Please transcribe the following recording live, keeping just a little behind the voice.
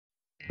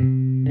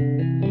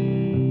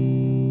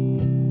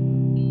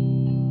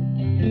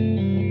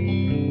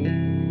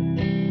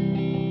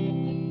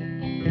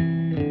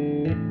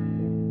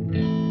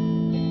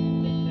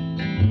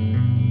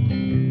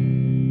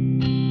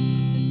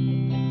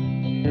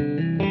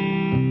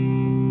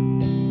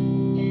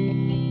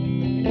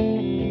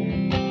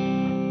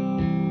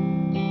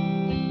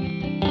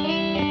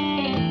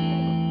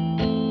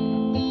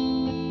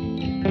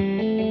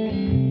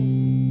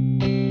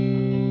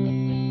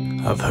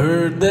I've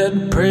heard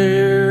that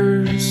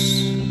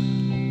prayers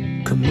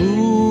could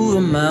move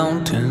a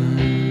mountain.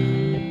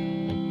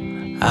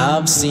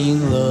 I've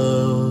seen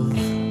love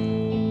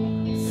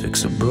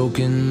fix a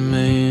broken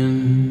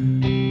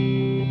man.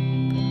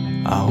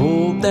 I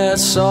hope that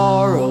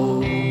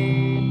sorrow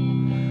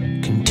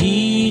can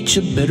teach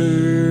a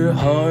bitter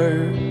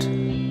heart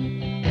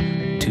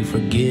to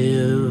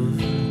forgive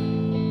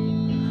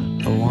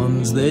the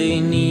ones they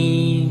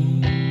need.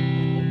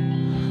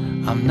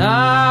 I'm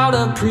not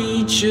a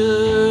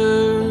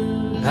preacher,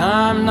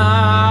 I'm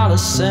not a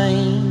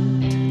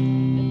saint.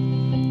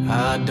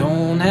 I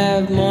don't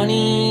have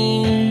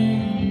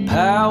money,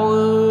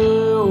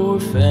 power, or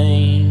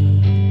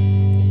fame,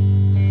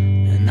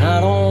 and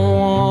I don't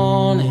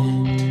want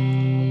it,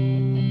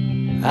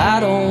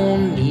 I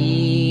don't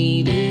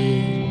need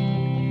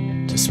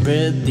it to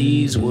spread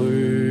these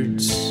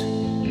words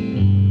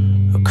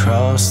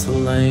across the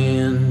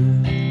land.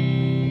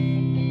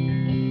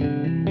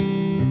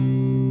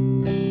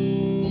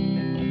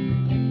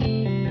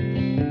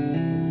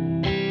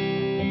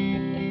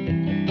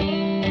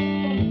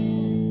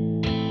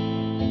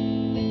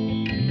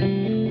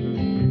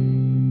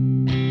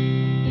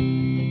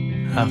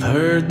 I've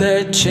heard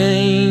that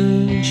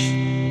change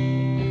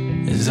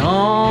is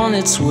on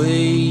its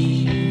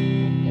way.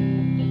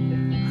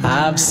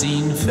 I've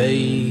seen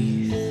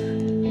faith,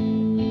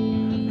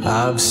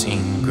 I've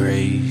seen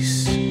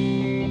grace.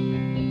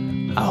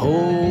 I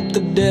hope the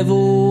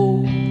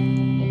devil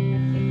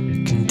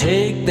can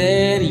take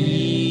that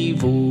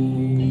evil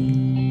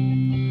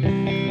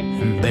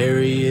and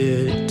bury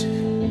it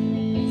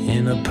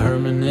in a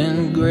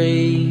permanent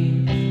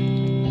grave.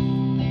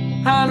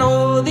 I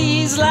know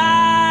these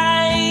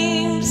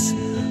lives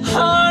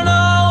aren't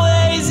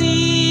always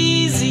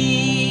easy.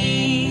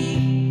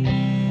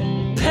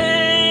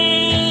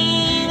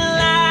 Pain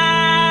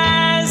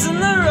lies in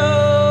the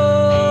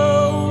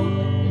road,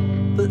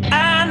 but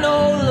I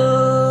know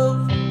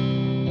love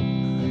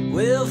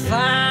will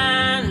find